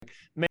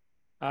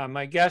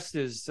My guest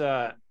is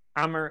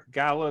Amer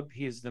Ghalib.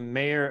 He is the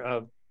mayor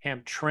of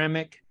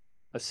Hamtramck,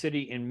 a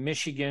city in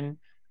Michigan.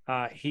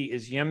 He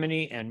is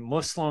Yemeni and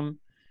Muslim.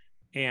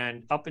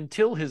 And up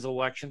until his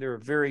election, there were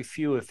very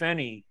few, if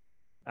any,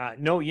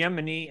 no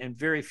Yemeni and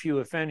very few,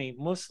 if any,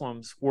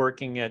 Muslims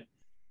working at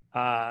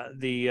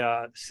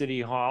the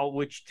city hall,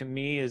 which to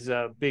me is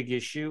a big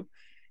issue.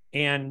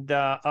 And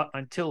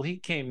until he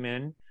came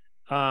in,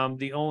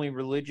 the only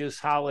religious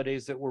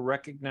holidays that were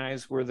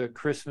recognized were the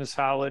Christmas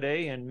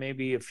holiday and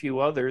maybe a few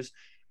others.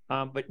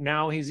 But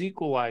now he's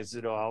equalized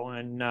it all.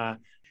 And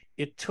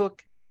it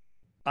took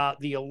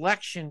the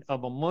election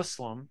of a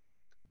Muslim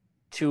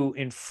to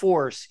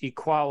enforce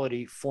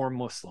equality for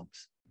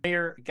Muslims.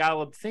 Mayor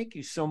Ghalib, thank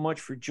you so much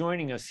for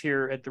joining us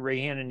here at the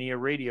Rayhan and Nia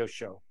radio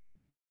show.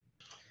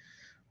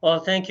 Well,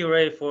 thank you,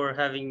 Ray, for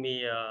having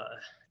me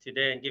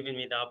today and giving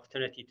me the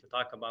opportunity to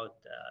talk about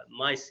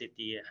my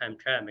city,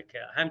 Hamtramck.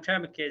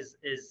 Hamtramck is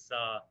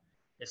a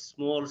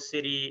small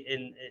city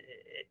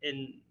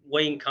in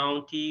Wayne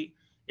County.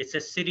 It's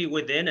a city,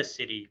 within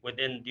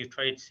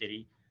Detroit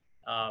City.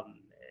 Um,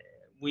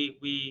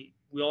 we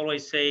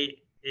always say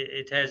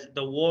it has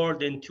the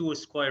world in 2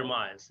 square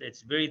miles.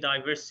 It's very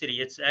diverse city.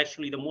 It's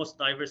actually the most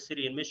diverse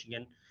city in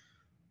Michigan,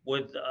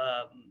 with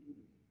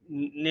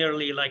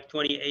nearly like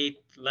 28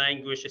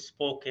 languages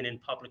spoken in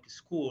public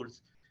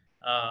schools,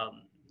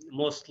 um,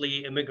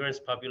 mostly immigrants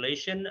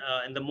population.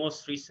 In the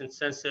most recent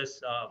census,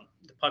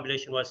 the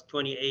population was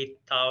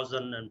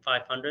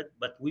 28,500,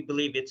 but we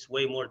believe it's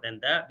way more than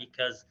that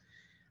because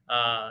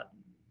uh,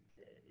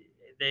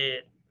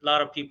 a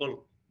lot of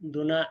people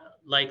do not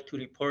like to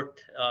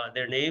report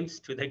their names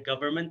to the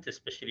government,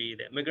 especially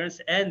the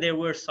immigrants. And there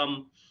were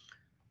some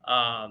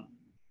um,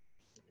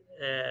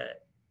 uh,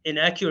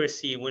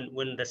 inaccuracy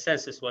when the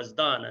census was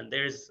done, and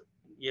there's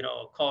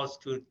cause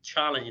to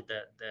challenge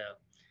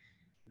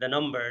the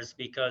numbers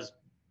because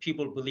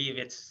people believe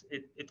it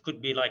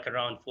could be like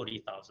around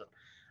 40,000.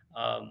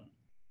 Um,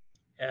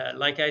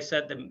 like I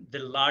said, the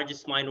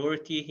largest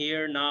minority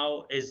here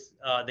now is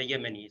the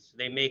Yemenis.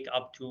 They make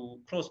up to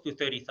close to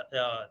 30% of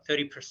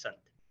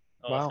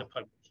the Wow.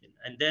 population.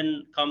 And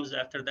then comes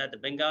after that the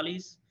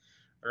Bengalis,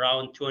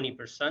 around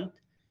 20%.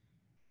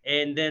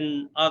 And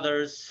then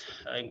others,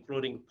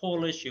 including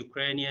Polish,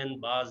 Ukrainian,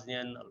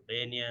 Bosnian,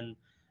 Albanian,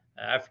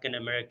 African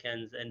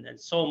Americans, and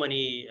so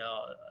many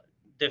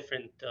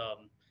different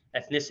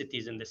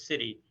ethnicities in the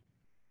city.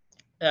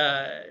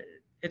 Uh,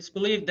 it's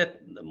believed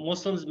that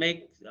Muslims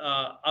make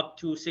up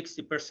to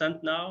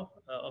 60% now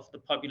of the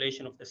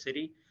population of the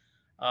city.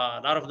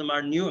 A lot of them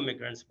are new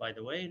immigrants, by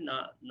the way.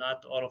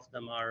 Not all of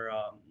them are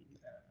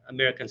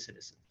American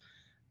citizens.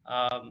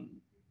 Um,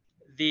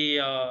 the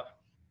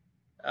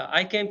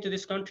I came to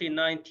this country in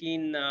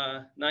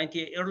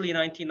 1990, early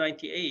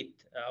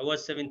 1998. I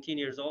was 17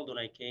 years old when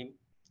I came.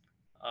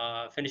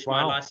 Finished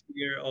my Wow. last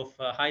year of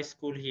high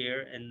school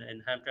here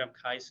in Hamtramck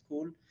High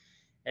School,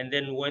 and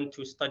then went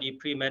to study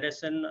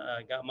pre-medicine.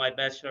 Got my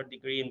bachelor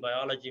degree in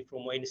biology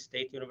from Wayne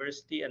State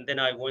University, and then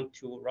I went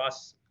to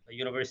Ross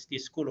University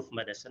School of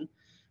Medicine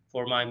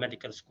for my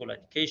medical school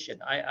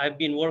education. I've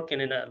been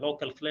working in a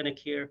local clinic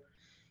here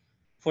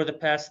for the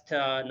past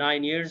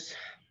 9 years.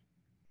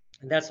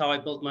 And that's how I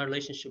built my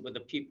relationship with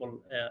the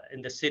people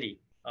in the city.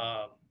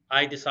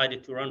 I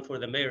decided to run for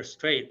the mayor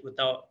straight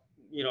without,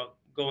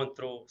 going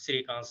through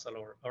city council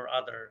or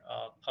other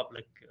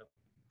public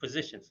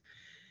positions.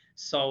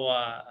 So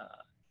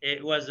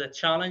it was a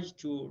challenge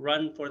to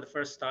run for the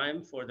first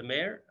time for the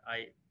mayor. I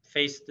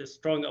faced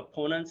strong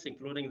opponents,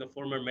 including the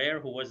former mayor,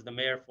 who was the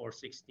mayor for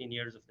 16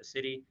 years of the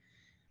city.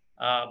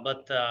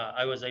 But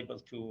I was able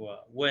to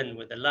win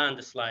with a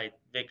landslide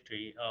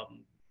victory,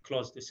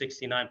 close to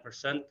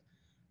 69%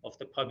 of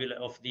the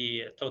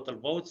total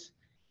votes.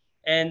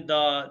 And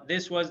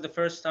this was the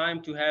first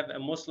time to have a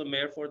Muslim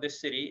mayor for this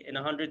city in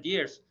 100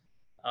 years.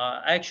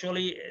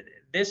 Actually,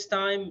 this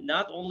time,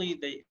 not only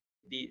the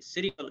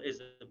city is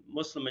a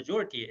Muslim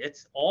majority,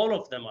 it's all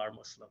of them are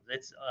Muslims.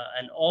 It's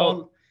an Oh,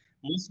 all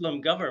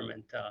Muslim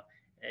government,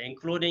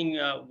 including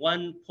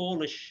one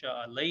Polish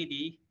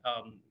lady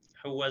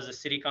who was a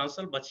city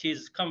council, but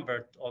she's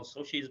convert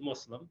also. She's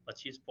Muslim, but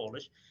she's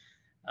Polish.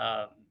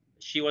 Uh,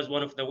 she was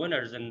one of the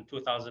winners in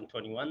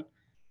 2021,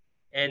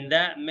 and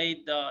that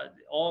made the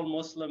all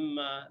Muslim.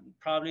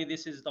 Probably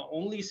this is the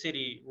only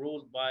city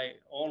ruled by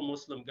all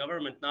Muslim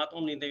government, not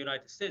only in the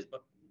United States,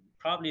 but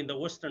probably in the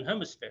Western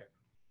Hemisphere.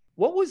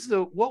 what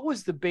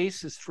was the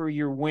basis for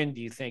your win,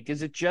 do you think?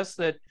 Is it just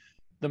that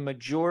the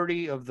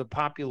majority of the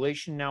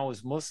population now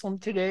is Muslim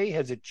today?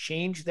 Has it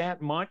changed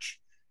that much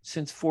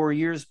since 4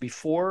 years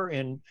before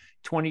in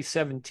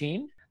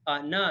 2017?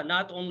 No,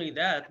 not only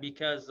that,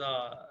 because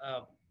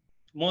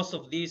most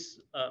of these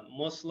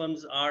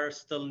Muslims are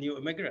still new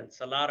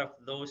immigrants. A lot of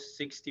those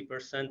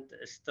 60%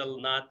 is still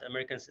not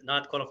Americans,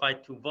 not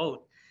qualified to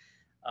vote.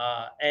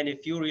 And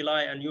if you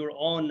rely on your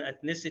own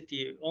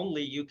ethnicity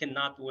only, you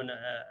cannot win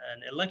an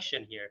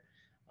election here.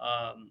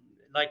 Um,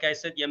 like I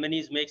said,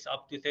 Yemenis makes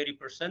up to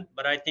 30%,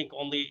 but I think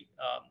only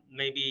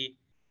maybe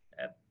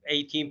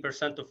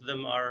 18% of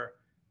them are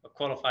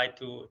qualified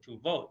to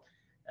vote.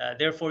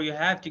 Therefore, you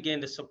have to gain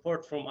the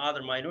support from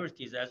other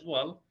minorities as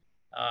well.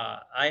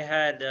 I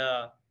had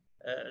a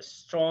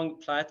strong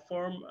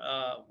platform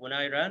when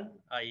I ran.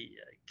 I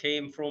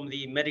came from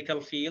the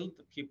medical field.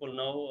 People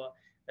know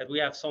that we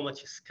have so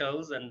much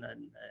skills and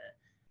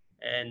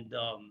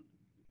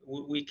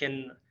we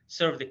can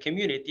serve the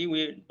community.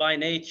 We, by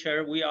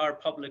nature, we are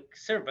public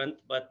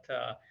servant, but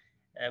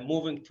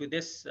moving to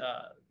this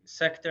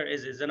sector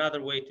is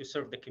another way to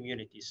serve the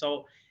community.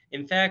 So,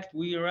 in fact,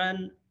 we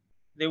ran.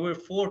 There were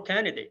four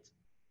candidates,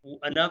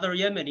 another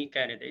Yemeni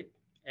candidate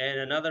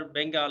and another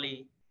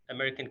Bengali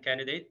American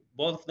candidate.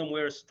 Both of them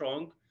were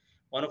strong.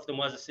 One of them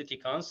was a city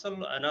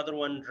council. Another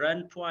one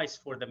ran twice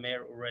for the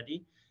mayor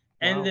already,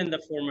 and Wow. then the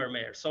former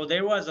mayor. So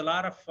there was a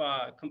lot of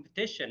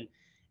competition,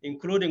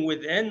 including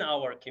within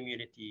our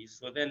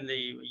communities, within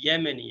the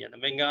Yemeni and the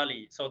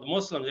Bengali. So the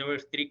Muslims, there were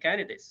three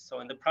candidates. So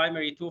in the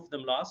primary, two of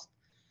them lost.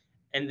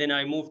 And then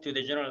I moved to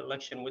the general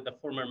election with the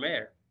former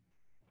mayor.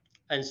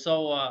 And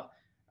so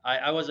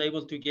I was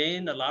able to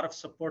gain a lot of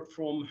support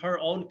from her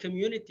own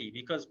community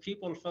because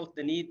people felt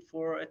the need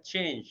for a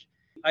change.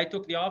 I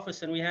took the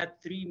office and we had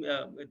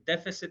a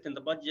deficit in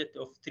the budget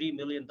of $3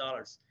 million.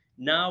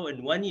 Now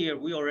in 1 year,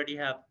 we already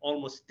have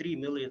almost 3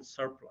 million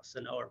surplus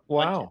in our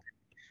budget. Wow.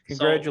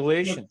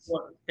 Congratulations.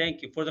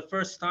 Thank you. For the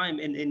first time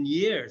in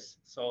years.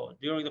 So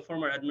during the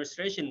former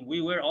administration, we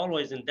were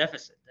always in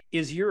deficit.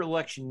 Is your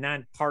election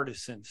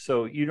nonpartisan?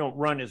 So you don't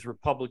run as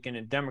Republican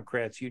and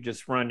Democrats, you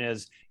just run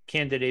as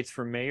candidates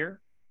for mayor?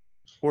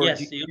 Or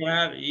yes,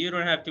 you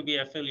don't have to be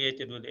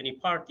affiliated with any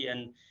party.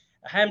 And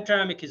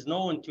Hamtramck is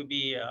known to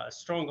be a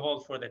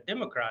stronghold for the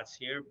Democrats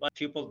here, but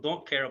people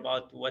don't care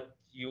about what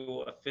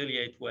you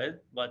affiliate with.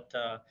 But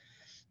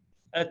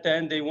at the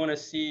end, they want to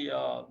see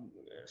a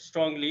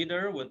strong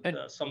leader with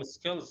some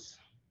skills.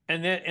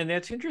 And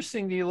that's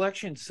interesting, the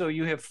election. So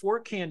you have four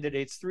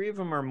candidates, three of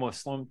them are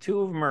Muslim,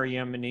 two of them are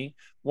Yemeni,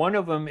 one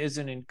of them is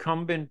an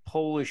incumbent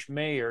Polish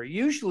mayor.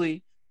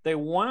 Usually they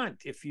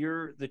want, if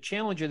you're the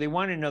challenger, they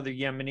want another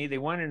Yemeni, they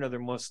want another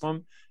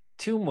Muslim,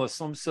 two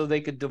Muslims, so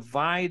they could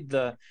divide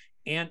the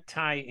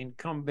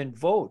anti-incumbent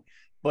vote.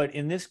 But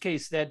in this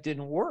case, that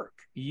didn't work.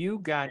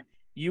 You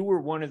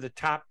were one of the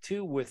top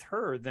two with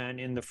her then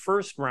in the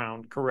first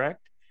round,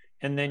 correct?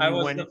 And then I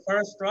was the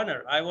first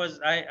runner. I was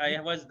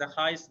the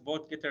highest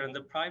vote getter in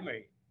the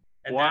primary.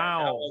 And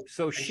wow!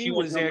 So she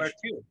was number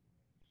two.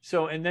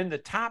 So and then the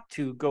top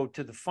two go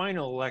to the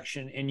final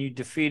election, and you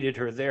defeated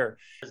her there.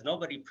 Because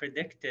nobody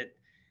predicted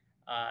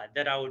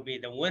that I would be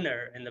the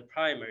winner in the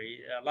primary.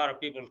 A lot of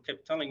people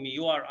kept telling me,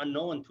 "You are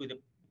unknown to the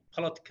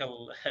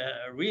political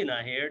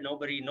arena here.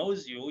 Nobody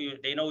knows you.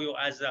 They know you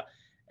as a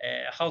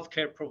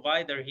healthcare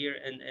provider here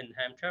in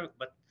Hamtramck,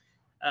 but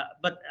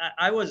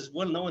I was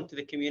well known to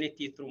the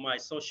community through my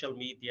social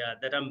media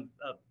that I'm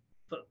a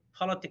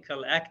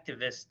political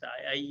activist.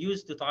 I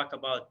used to talk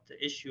about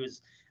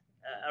issues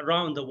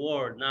around the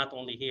world, not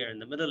only here in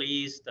the Middle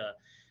East,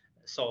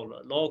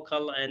 so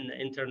local and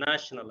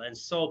international. And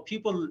so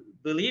people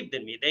believed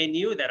in me. They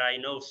knew that I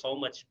know so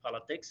much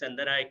politics and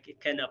that I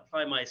can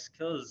apply my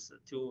skills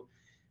to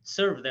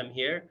serve them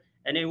here.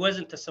 And it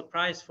wasn't a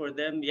surprise for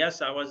them.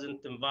 Yes, I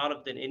wasn't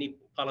involved in any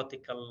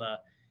political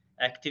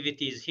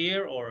activities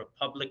here or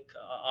public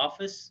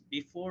office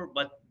before,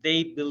 but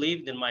they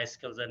believed in my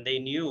skills and they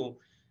knew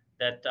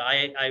that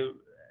I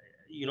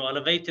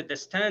elevated the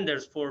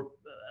standards for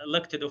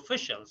elected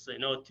officials,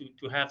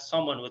 to have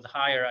someone with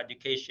higher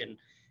education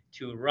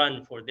to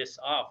run for this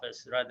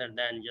office rather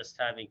than just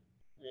having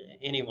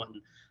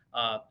anyone.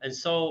 And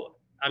so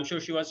I'm sure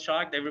she was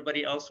shocked.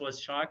 Everybody else was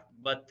shocked,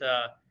 but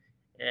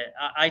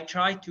I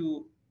try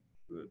to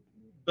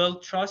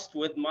build trust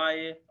with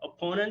my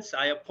opponents.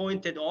 I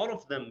appointed all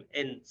of them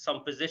in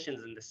some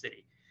positions in the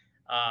city.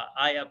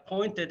 I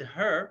appointed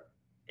her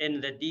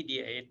in the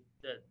DDA,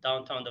 the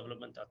Downtown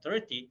Development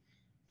Authority,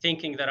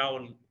 thinking that I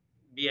will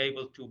be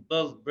able to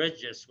build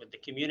bridges with the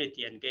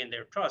community and gain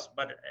their trust,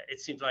 but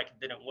it seems like it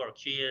didn't work.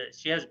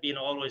 She has been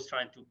always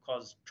trying to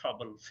cause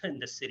trouble in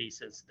the city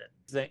since then.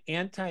 The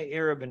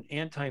anti-Arab and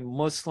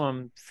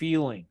anti-Muslim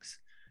feelings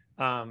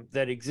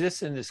that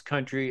exist in this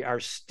country are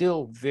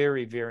still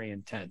very, very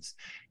intense.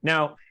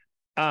 Now,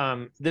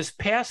 this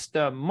past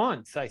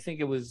month, I think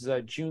it was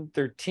June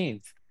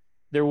 13th,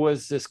 there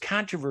was this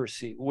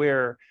controversy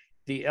where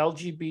the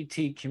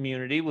LGBT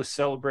community was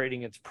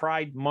celebrating its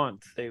Pride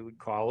Month, they would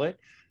call it,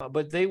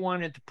 but they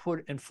wanted to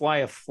put and fly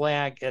a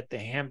flag at the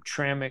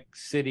Hamtramck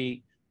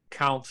City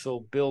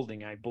Council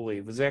building, I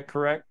believe. Is that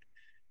correct?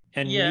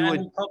 And yeah,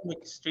 in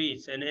public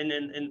streets and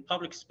in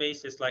public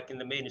spaces, like in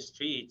the main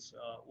streets,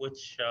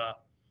 which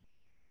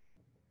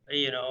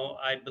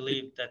I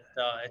believe that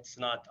it's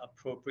not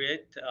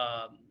appropriate.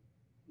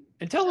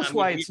 And tell us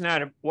why it's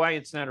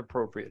not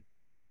appropriate.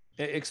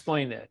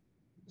 Explain that.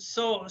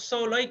 So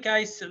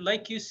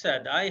like you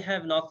said, I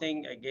have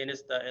nothing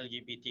against the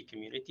LGBT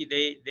community.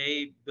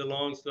 They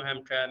belongs to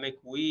Hamtramck.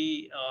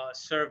 We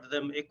serve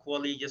them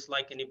equally, just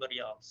like anybody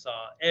else.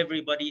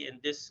 Everybody in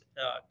this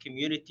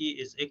community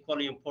is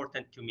equally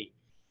important to me.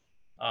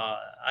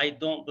 I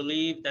don't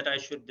believe that I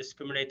should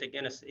discriminate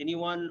against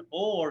anyone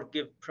or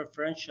give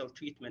preferential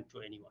treatment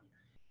to anyone.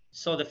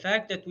 So the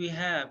fact that we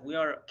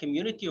are a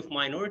community of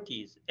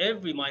minorities,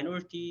 every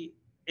minority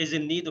is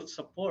in need of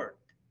support.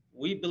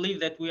 We believe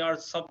that we are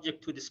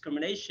subject to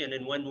discrimination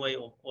in one way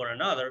or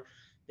another.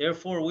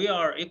 Therefore, we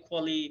are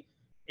equally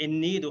in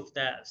need of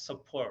that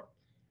support.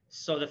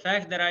 So the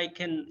fact that I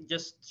can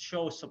just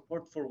show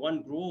support for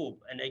one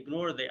group and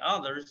ignore the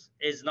others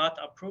is not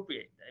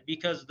appropriate,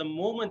 because the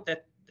moment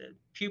that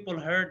people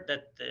heard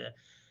that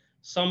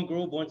some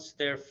group wants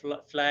their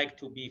flag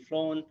to be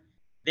flown,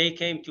 they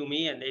came to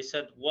me and they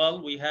said,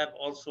 well, we have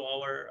also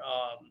our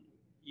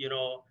you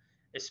know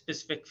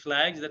specific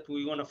flags that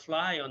we want to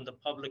fly on the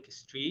public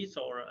streets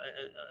or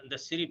in the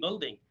city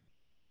building.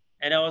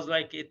 And I was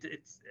like,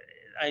 it's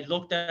I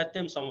looked at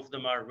them. Some of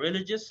them are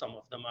religious, some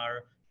of them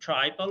are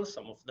tribal,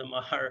 some of them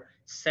are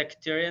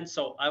sectarian.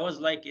 So I was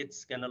like,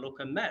 it's gonna look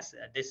a mess.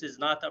 This is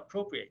not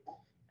appropriate,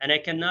 and I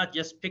cannot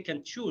just pick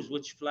and choose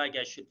which flag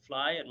I should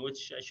fly and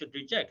which I should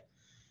reject.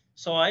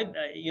 So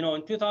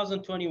in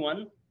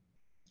 2021,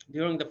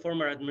 during the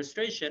former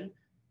administration,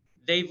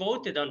 they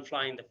voted on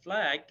flying the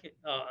flag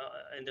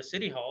in the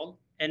city hall,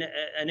 and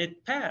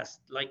it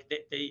passed. Like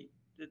the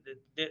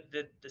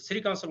city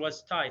council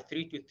was tied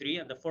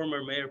 3-3, and the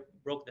former mayor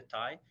broke the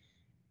tie,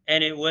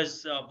 and it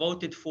was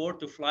voted for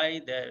to fly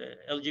the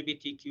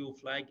LGBTQ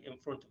flag in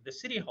front of the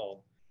city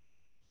hall.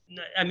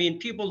 I mean,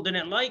 people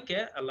didn't like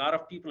it, a lot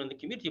of people in the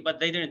community, but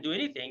they didn't do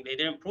anything. They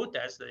didn't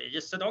protest. They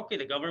just said, okay,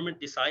 the government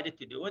decided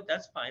to do it.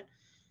 That's fine.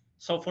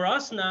 So for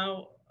us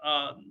now,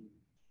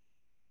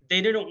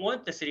 they didn't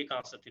want the city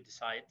council to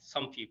decide.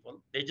 Some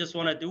people, they just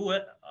want to do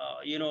it,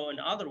 in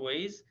other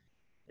ways.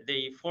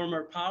 The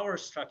former power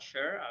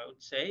structure, I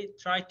would say,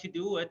 tried to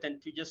do it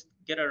and to just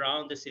get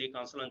around the city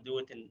council and do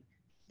it in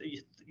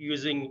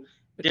using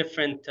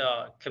different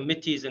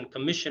committees and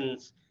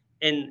commissions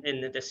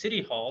in the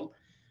city hall.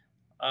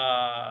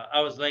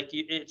 I was like,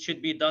 it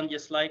should be done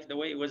just like the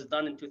way it was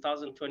done in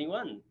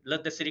 2021.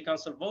 Let the city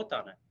council vote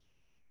on it.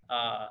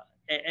 Uh,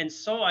 and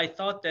so I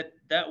thought that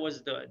that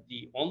was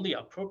the only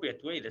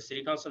appropriate way. The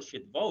city council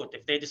should vote.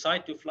 If they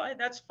decide to fly,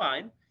 that's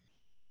fine.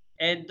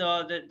 And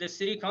the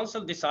city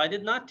council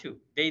decided not to.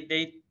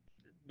 They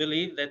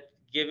believe that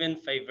given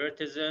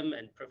favoritism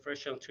and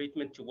preferential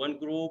treatment to one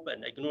group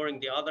and ignoring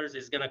the others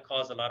is going to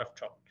cause a lot of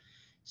trouble.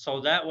 So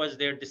that was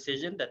their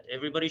decision, that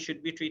everybody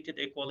should be treated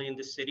equally in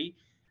the city.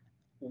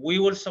 We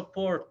will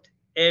support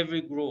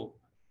every group.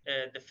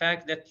 The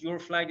fact that your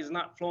flag is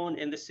not flown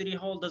in the city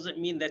hall doesn't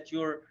mean that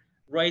your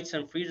rights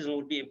and freedoms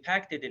will be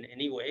impacted in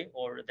any way,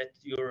 or that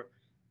your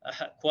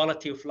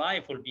quality of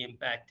life will be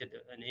impacted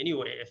in any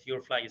way if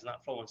your flag is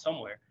not flown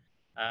somewhere.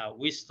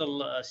 We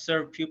still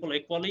serve people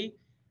equally,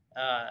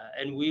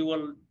 and we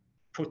will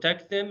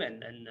protect them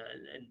and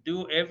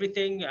do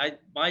everything.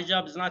 My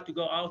job is not to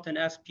go out and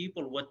ask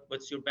people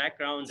what's your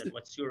background and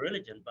what's your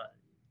religion, but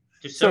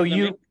to So serve them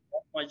you equally.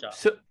 That's my job.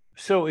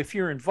 so if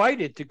you're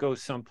invited to go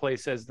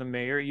someplace as the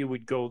mayor, you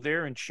would go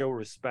there and show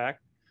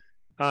respect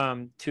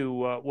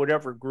to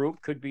whatever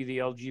group, could be the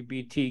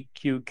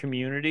LGBTQ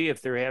community.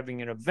 If they're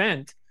having an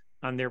event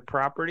on their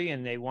property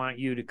and they want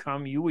you to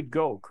come, you would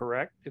go,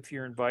 correct? If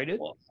you're invited?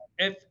 Well,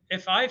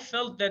 if I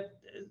felt that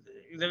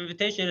the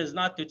invitation is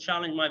not to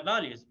challenge my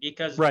values,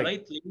 because Right.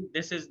 lately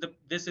this is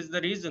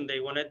the reason they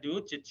want to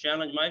do, to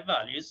challenge my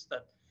values.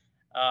 That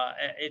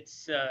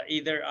it's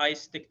either I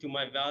stick to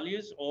my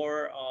values or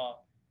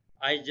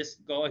I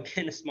just go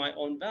against my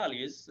own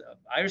values.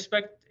 I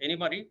respect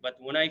anybody, but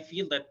when I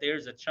feel that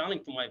there's a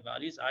challenge to my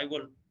values, I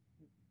will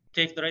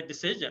take the right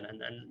decision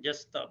and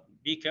just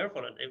be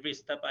careful in every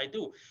step I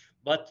do.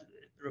 But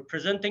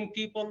representing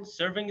people,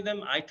 serving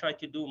them, I try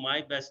to do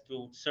my best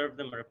to serve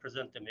them and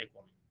represent them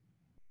equally.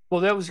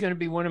 Well, that was going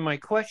to be one of my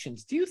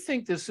questions. Do you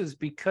think this is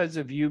because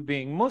of you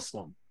being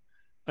Muslim?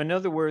 In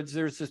other words,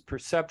 there's this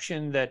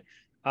perception that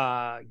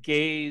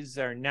gays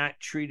are not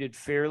treated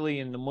fairly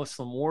in the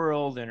Muslim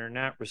world and are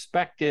not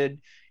respected.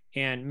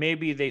 And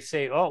maybe they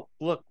say, oh,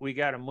 look, we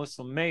got a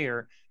Muslim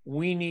mayor.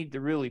 We need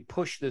to really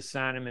push this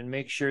on him and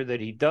make sure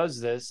that he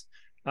does this.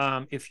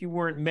 If you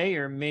weren't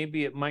mayor,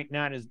 maybe it might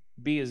not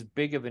be as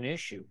big of an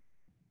issue.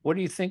 What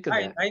do you think of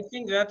that? I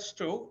think that's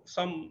true.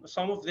 Some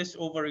of this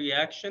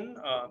overreaction,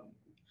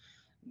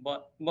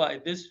 but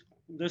by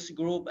this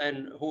group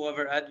and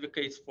whoever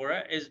advocates for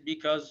it, is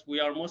because we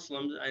are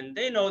Muslims and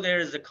they know there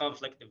is a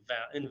conflict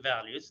in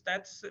values.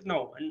 That's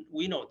no, and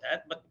we know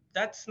that, but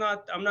that's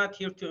not. I'm not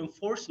here to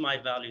enforce my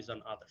values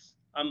on others.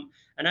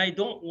 And I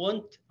don't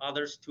want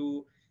others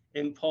to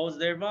impose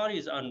their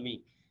values on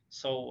me.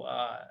 So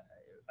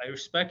I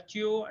respect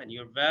you and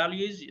your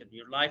values and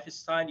your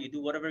lifestyle. You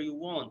do whatever you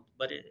want,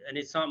 and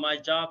it's not my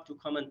job to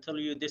come and tell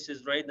you this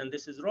is right and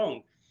this is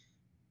wrong.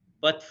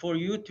 But for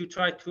you to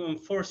try to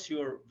enforce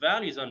your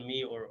values on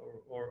me, or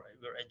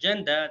your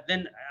agenda,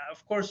 then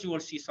of course you will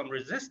see some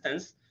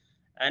resistance.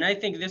 And I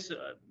think this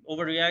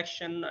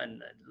overreaction,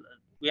 and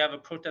we have a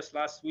protest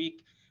last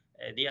week.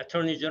 The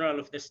Attorney General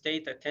of the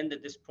state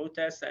attended this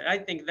protest. And I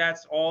think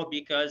that's all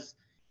because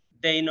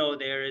they know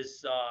there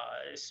is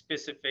a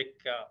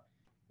specific,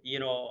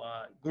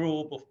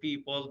 group of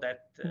people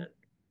that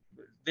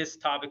this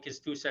topic is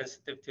too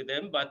sensitive to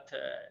them. But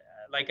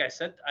like I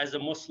said, as a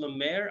Muslim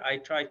mayor, I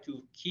try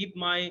to keep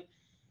my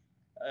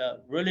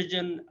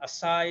religion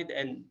aside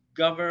and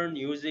govern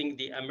using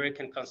the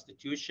American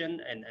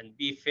Constitution and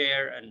be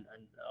fair and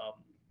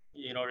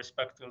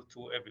respectful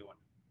to everyone.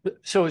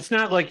 So it's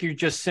not like you're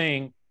just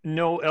saying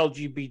no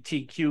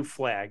LGBTQ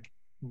flag,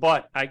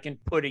 but I can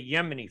put a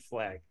Yemeni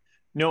flag.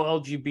 No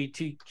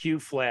LGBTQ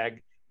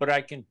flag, but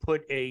I can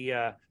put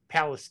a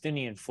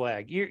Palestinian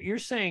flag. You're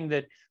saying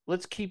that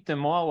let's keep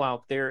them all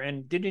out there.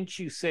 And didn't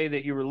you say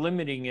that you were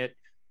limiting it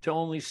to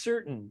only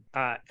certain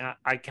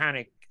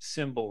iconic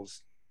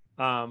symbols,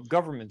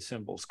 government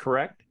symbols,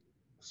 correct?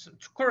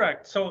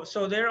 Correct.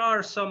 So there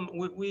are some,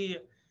 we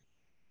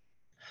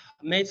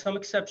made some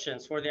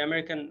exceptions for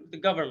the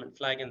government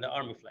flag and the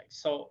army flag.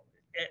 So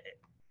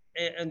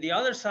on the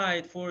other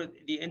side, for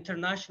the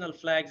international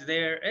flags,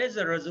 there is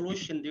a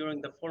resolution during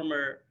the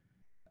former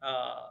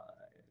uh,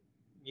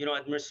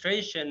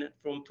 administration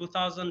from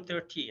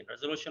 2013,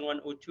 resolution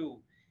 102,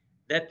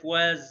 that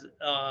was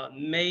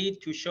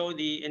made to show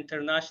the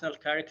international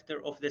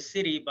character of the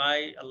city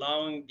by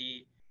allowing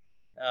the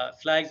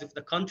flags of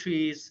the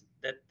countries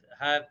that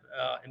have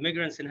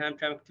immigrants in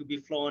Hamtramck to be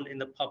flown in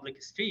the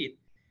public street.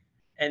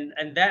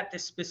 And that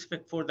is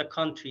specific for the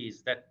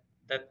countries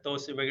that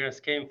those immigrants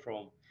came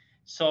from.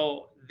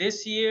 So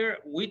this year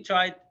we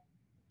tried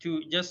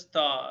to just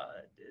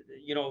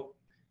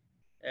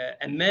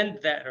amend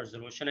that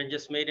resolution and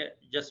just make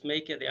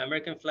it the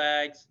American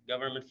flags,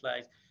 government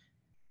flags.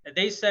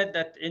 They said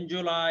that in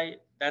July,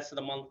 that's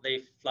the month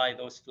they fly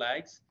those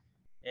flags,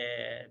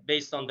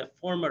 based on the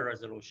former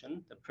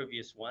resolution, the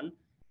previous one,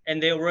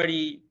 and they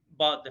already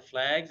bought the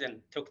flags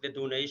and took the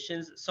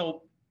donations.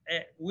 So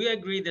we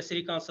agreed, the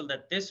city council,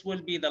 that this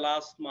will be the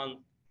last month,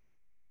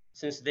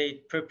 since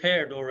they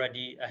prepared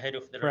already ahead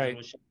of the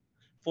resolution,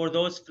 for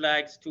those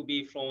flags to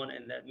be flown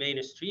in the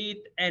main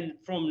street. And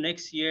from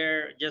next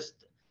year,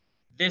 just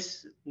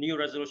this new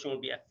resolution will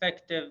be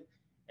effective,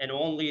 and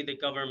only the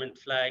government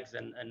flags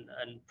and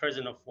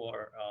prisoner of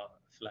war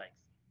flags.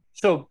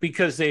 So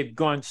because they've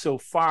gone so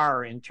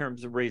far in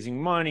terms of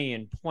raising money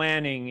and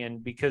planning,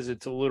 and because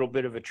it's a little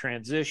bit of a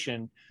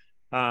transition,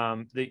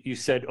 that you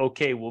said,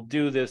 okay, we'll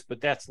do this,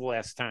 but that's the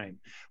last time.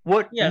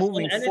 What Yes,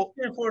 and it's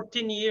been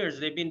 14 years.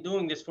 They've been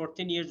doing this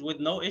 14 years with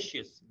no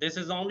issues. This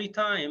is the only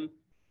time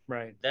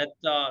that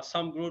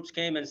some groups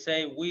came and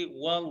say,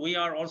 we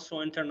are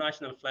also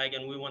international flag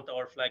and we want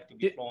our flag to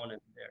be flown in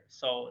there.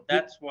 So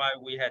that's why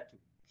we had to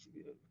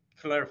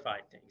clarify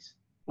things.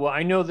 Well,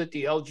 I know that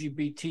the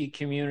LGBT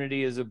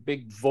community is a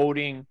big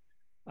voting,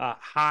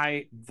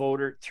 high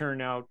voter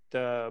turnout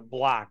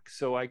block.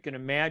 So I can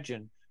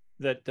imagine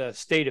that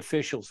state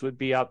officials would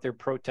be out there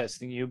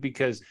protesting you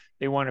because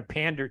they want to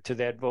pander to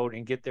that vote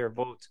and get their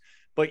votes.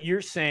 But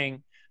you're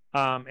saying,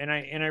 and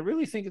I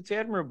really think it's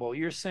admirable.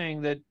 You're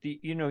saying that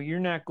you're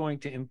not going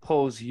to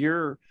impose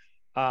your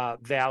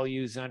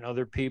values on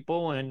other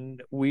people,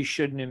 and we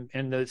shouldn't,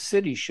 and the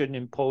city shouldn't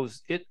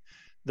impose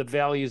the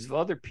values of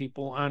other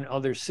people on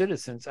other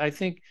citizens. I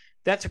think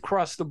that's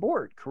across the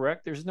board,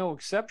 correct? There's no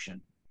exception.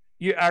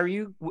 Are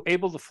you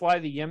able to fly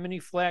the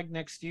Yemeni flag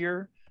next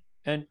year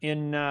and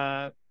in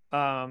at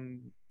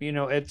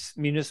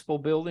municipal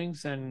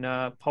buildings and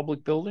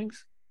public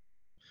buildings?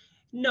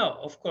 No,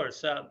 of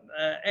course.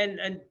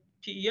 And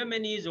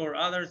Yemenis or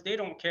others, they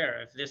don't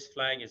care if this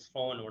flag is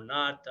flown or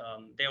not.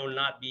 They will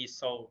not be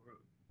so,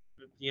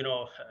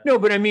 No,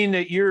 but I mean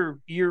that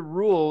your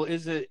rule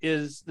is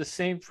the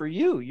same for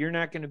you. You're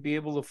not going to be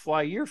able to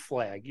fly your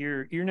flag.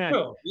 You're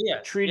not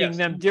treating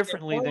them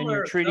differently than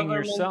you're treating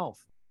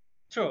yourself.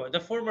 True. The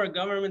former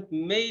government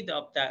made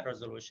up that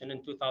resolution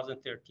in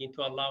 2013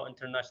 to allow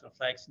international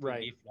flags to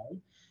be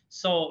flown.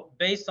 So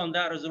based on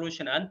that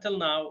resolution, until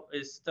now,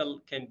 it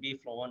still can be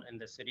flown in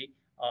the city,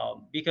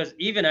 because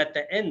even at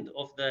the end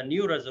of the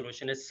new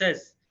resolution, it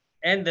says,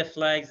 and the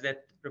flags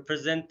that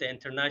represent the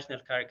international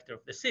character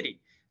of the city.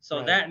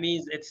 So that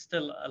means it's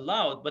still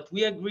allowed. But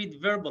we agreed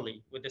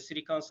verbally with the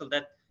city council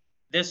that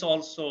this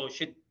also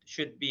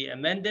should be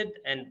amended,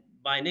 and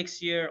by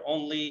next year,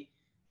 only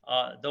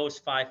those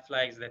 5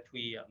 flags that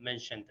we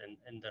mentioned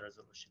in the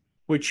resolution.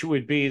 Which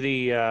would be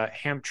the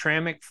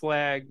Hamtramck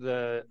flag,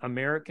 the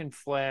American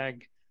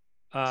flag,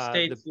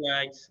 state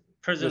flags,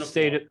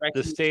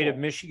 the state of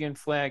Michigan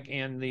flag,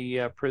 and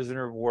the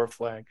prisoner of war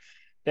flag.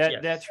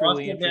 That's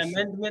really interesting.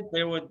 The amendment,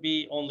 there would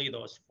be only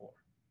those 4.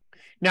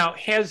 Now,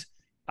 has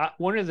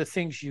one of the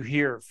things you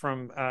hear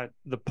from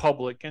the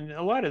public, and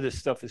a lot of this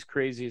stuff is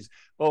crazy, is,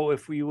 oh,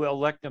 if we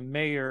elect a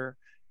mayor,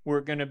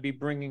 we're going to be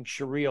bringing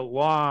Sharia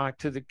law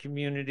to the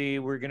community.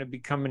 We're going to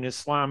become an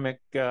Islamic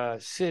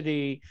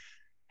city.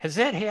 Has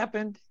that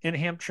happened in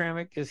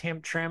Hamtramck? Is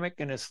Hamtramck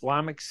an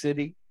Islamic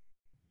city?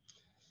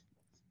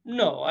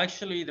 No,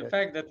 actually, the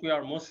fact that we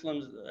are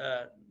Muslims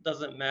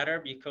doesn't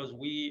matter, because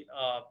we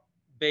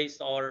base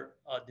our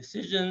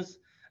decisions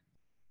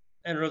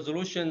and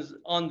resolutions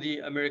on the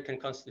American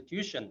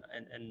Constitution.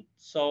 And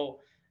so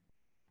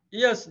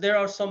Yes, there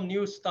are some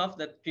new stuff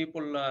that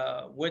people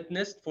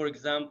witnessed. For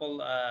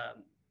example,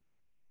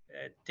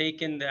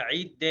 taking the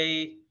Eid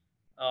day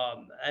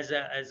as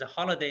a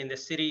holiday in the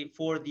city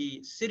for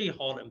the city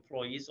hall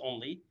employees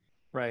only.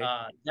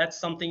 Right. That's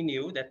something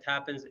new that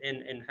happens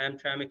in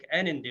Hamtramck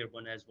and in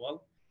Dearborn as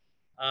well.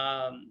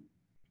 Um,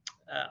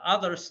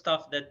 Other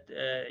stuff that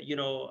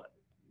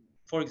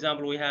for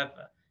example, we have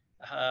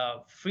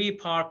free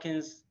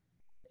parkings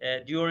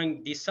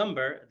during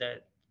December,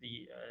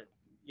 the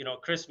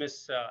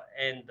Christmas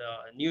and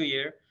New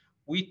Year.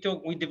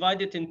 We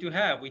divided into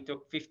half. We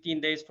took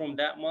 15 days from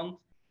that month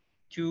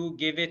to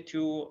give it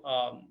to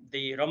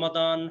the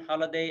Ramadan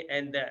holiday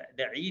and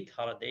the Eid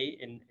holiday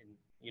in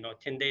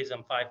 10 days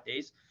and 5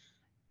 days.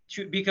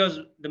 Because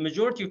the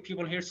majority of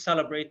people here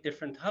celebrate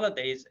different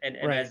holidays, and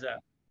Right. as a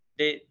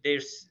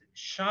their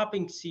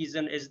shopping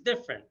season is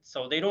different,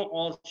 so they don't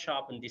all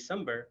shop in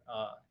December.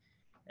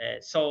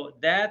 So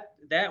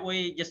that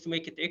way, just to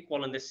make it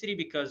equal in the city,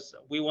 because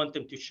we want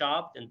them to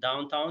shop in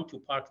downtown to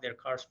park their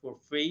cars for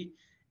free,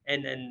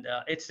 and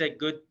it's a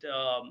good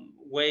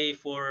way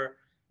for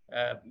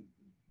uh,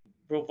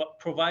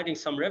 providing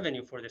some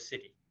revenue for the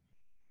city.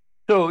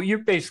 So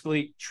you're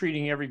basically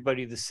treating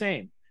everybody the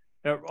same.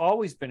 There have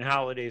always been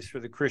holidays for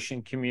the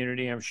Christian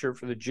community, I'm sure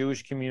for the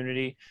Jewish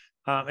community,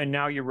 and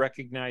now you're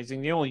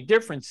recognizing the only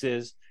difference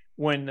is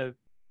when the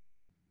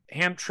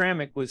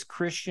Hamtramck was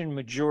Christian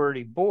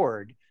majority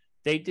board,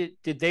 they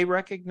did they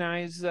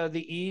recognize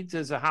the Eids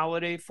as a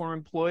holiday for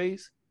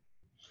employees?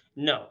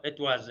 No, it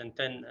wasn't,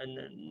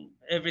 and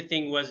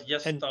everything was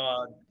just And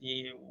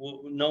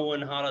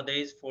known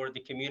holidays for the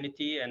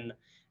community. And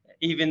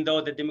even though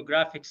the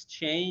demographics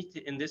changed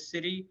in this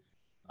city,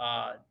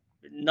 uh,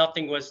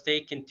 nothing was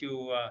taken to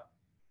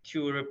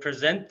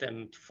represent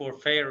them for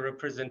fair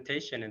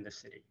representation in the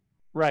city.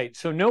 right,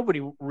 so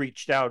nobody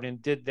reached out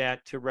and did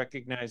that to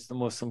recognize the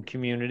Muslim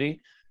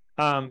community.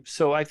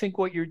 So I think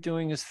what you're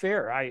doing is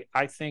fair.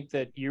 I think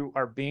that you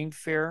are being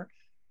fair.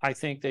 I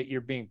think that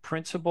you're being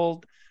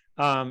principled.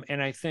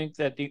 And I think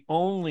that the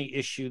only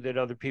issue that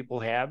other people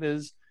have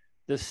is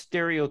the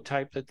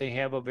stereotype that they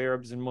have of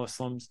Arabs and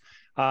Muslims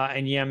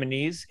and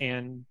Yemenis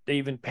and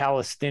even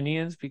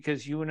Palestinians,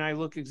 because you and I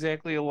look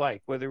exactly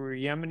alike, whether we're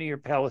Yemeni or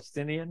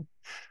Palestinian.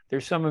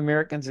 There's some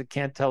Americans that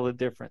can't tell the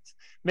difference.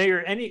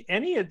 Mayor,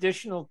 any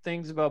additional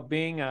things about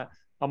being a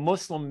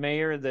Muslim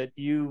mayor that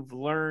you've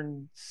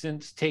learned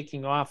since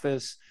taking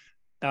office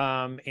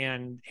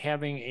and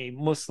having a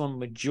Muslim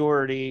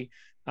majority?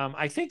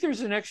 I think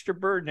there's an extra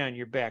burden on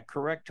your back,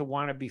 correct, to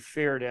want to be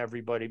fair to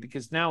everybody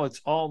because now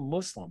it's all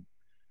Muslim.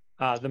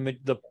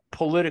 The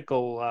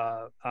political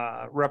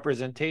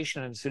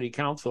representation in city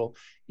council,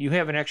 you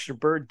have an extra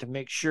burden to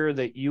make sure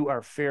that you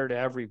are fair to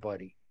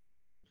everybody.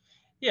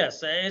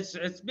 Yes,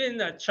 it's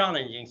been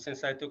challenging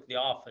since I took the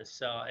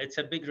office. It's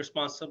a big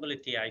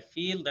responsibility. I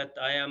feel that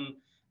I am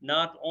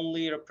not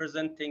only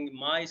representing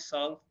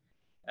myself,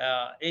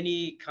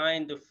 any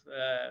kind of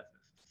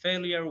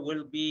failure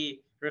will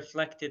be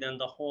reflected in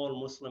the whole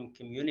Muslim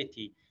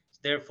community.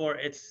 Therefore,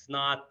 it's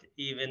not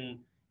even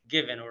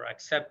given or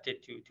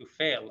accepted to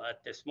fail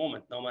at this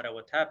moment, no matter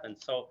what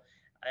happens. So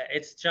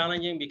it's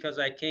challenging because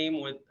I came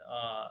with,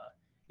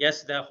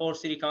 yes, the whole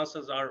city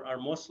councils are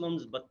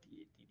Muslims, but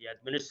the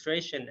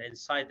administration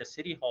inside the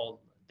city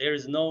hall, there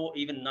is no,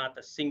 even not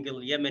a single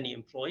Yemeni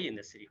employee in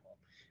the city hall.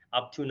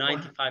 Up to Wow.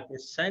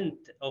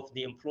 95% of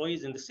the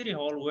employees in the city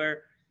hall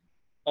were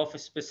of a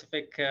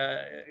specific,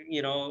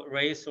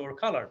 race or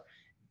color.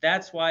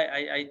 That's why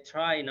I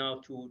try now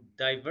to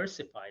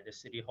diversify the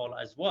city hall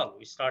as well.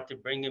 We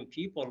started bringing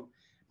people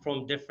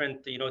from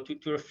different,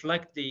 to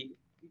reflect the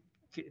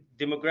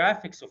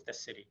demographics of the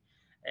city.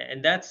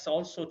 And that's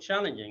also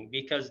challenging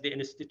because the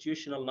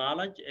institutional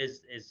knowledge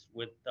is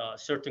with a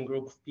certain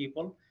group of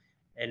people,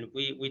 and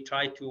we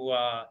try to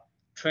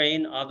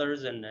train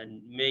others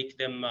and make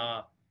them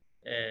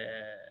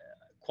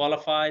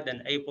qualified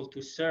and able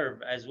to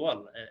serve as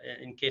well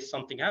in case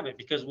something happened.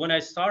 Because when I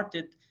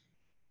started,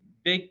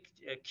 big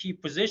key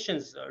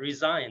positions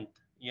resigned,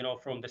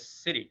 from the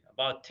city,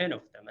 about 10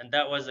 of them. And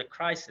that was a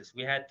crisis.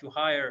 We had to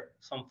hire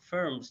some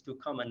firms to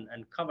come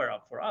and cover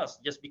up for us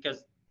just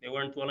because they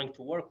weren't willing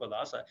to work with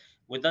us.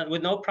 With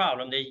no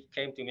problem, they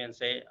came to me and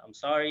say, I'm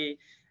sorry,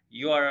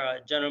 you are a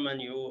gentleman,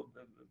 you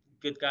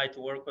good guy to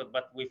work with,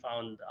 but we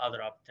found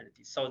other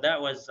opportunities. So that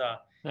was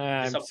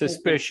I'm disappointing for me.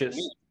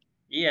 suspicious.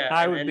 Yeah,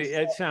 I would and be,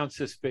 it sounds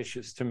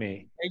suspicious to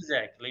me.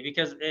 exactly,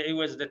 because it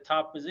was the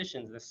top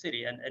positions in the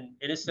city, and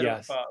instead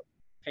of Yes.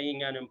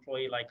 paying an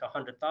employee like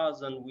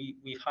 100,000,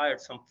 we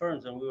hired some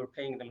firms and we were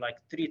paying them like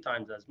 3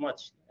 times as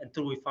much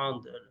until we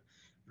found a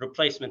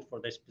replacement for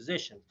this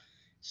position.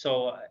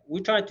 So we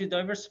tried to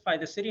diversify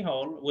the city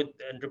hall with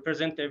and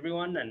represent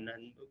everyone and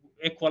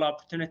equal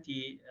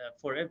opportunity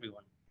for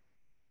everyone.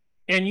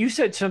 And you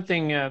said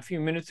something a few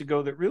minutes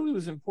ago that really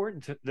was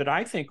important that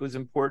I think was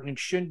important and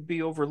shouldn't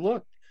be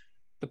overlooked.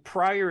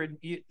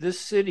 This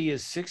city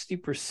is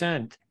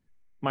 60%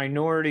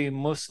 minority,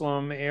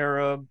 Muslim,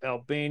 Arab,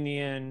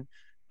 Albanian.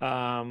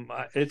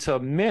 It's a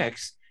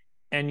mix.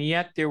 And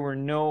yet there were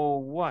no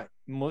what?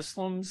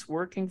 Muslims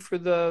working for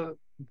the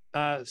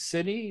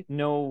city?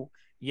 No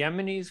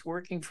Yemenis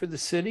working for the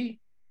city?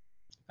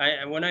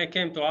 When I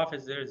came to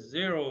office, there's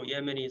zero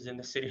Yemenis in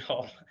the city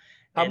hall,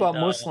 How and about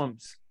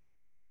Muslims?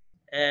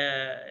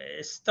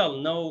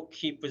 still no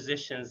key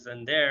positions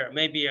in there.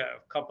 Maybe a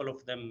couple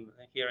of them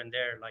here and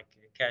there, like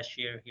a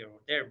cashier here or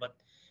there, but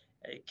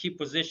key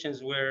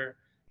positions where,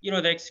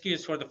 the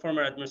excuse for the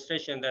former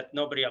administration that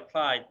nobody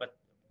applied. But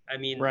I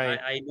mean, Right.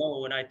 I know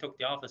when I took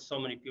the office, so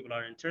many people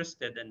are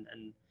interested, and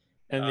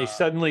And they uh,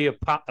 suddenly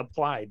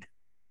applied.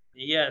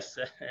 yes,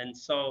 and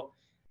so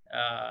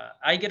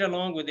I get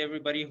along with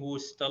everybody who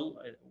is still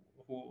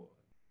who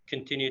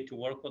continue to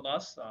work with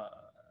us.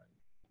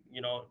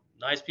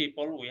 Nice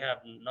people. We have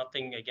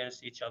nothing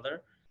against each other,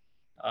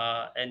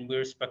 and we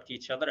respect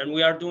each other, and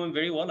we are doing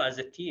very well as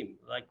a team.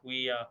 Like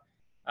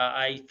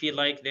I feel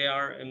like they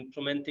are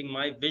implementing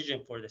my vision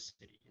for the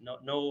city.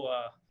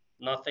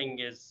 Nothing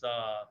is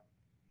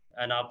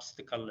an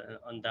obstacle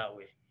on that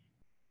way.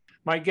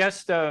 My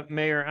guest,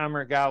 Mayor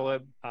Amer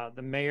Ghalib,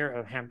 the mayor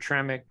of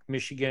Hamtramck,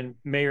 Michigan.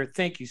 Mayor,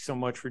 thank you so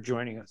much for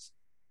joining us.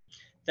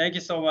 Thank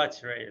you so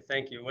much, Ray.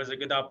 Thank you. It was a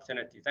good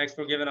opportunity. Thanks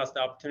for giving us the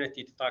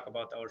opportunity to talk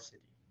about our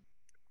city.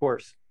 Of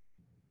course.